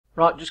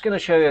Right, just going to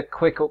show you a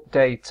quick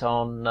update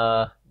on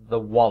the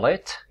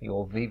wallet,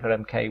 your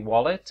VivaMK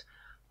wallet.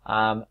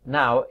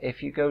 Now,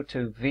 if you go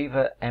to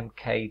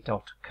vivamk.co.uk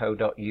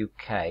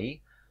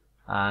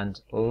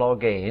and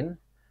log in,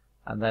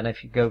 and then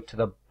if you go to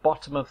the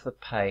bottom of the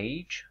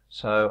page,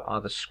 so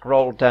either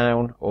scroll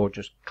down or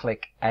just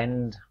click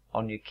end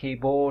on your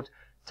keyboard,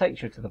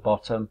 takes you to the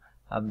bottom,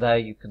 and there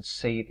you can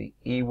see the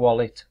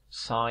e-wallet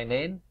sign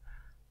in,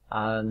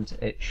 and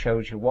it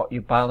shows you what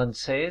your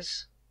balance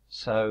is.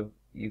 So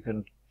you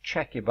can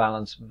check your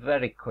balance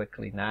very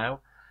quickly now,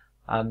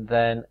 and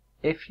then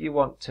if you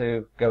want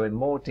to go in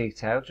more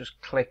detail, just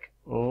click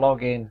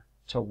login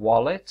to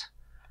wallet,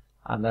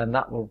 and then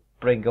that will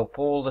bring up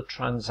all the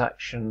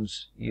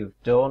transactions you've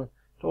done.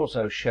 It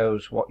also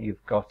shows what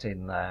you've got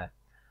in there.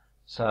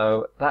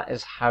 So that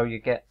is how you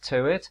get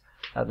to it.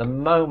 At the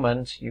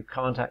moment you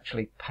can't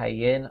actually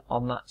pay in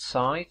on that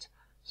site,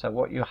 so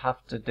what you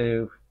have to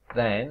do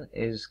then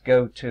is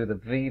go to the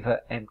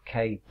vivamk.com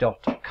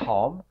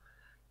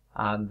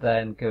and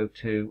then go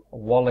to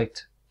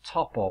wallet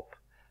top up,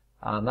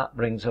 and that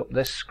brings up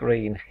this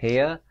screen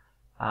here,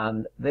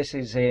 and this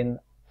is in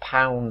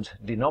pound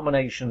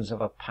denominations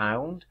of a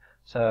pound.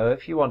 So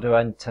if you want to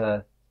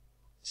enter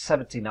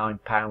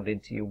 £79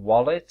 into your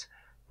wallet,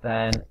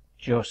 then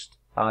just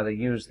either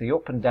use the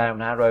up and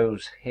down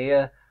arrows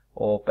here,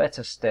 or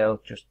better still,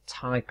 just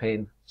type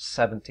in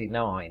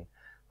 79.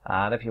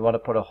 And if you want to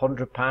put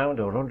 £100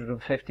 or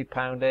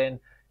 £150 in,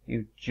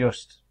 you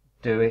just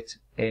do it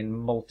in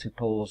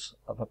multiples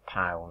of a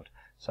pound.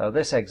 So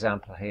this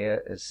example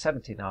here is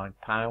 £79,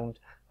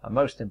 and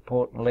most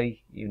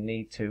importantly you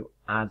need to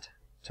add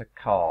to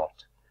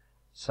cart.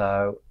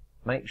 So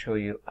make sure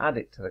you add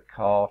it to the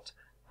cart,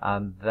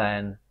 and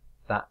then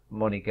that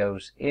money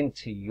goes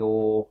into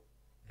your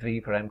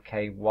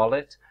VivaMK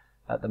wallet.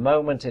 At the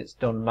moment it's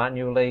done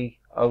manually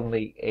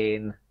only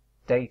in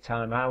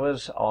daytime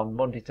hours on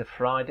Monday to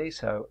Friday,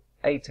 so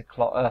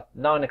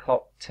 9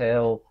 o'clock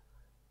till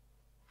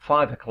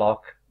 5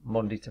 o'clock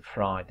Monday to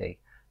Friday.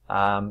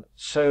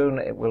 Soon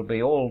it will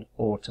be all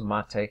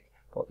automatic,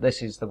 but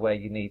this is the way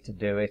you need to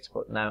do it.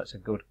 But now it's a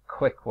good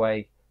quick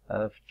way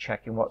of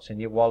checking what's in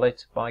your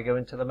wallet by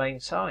going to the main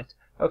site.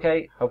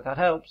 Okay, hope that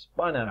helps.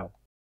 Bye now.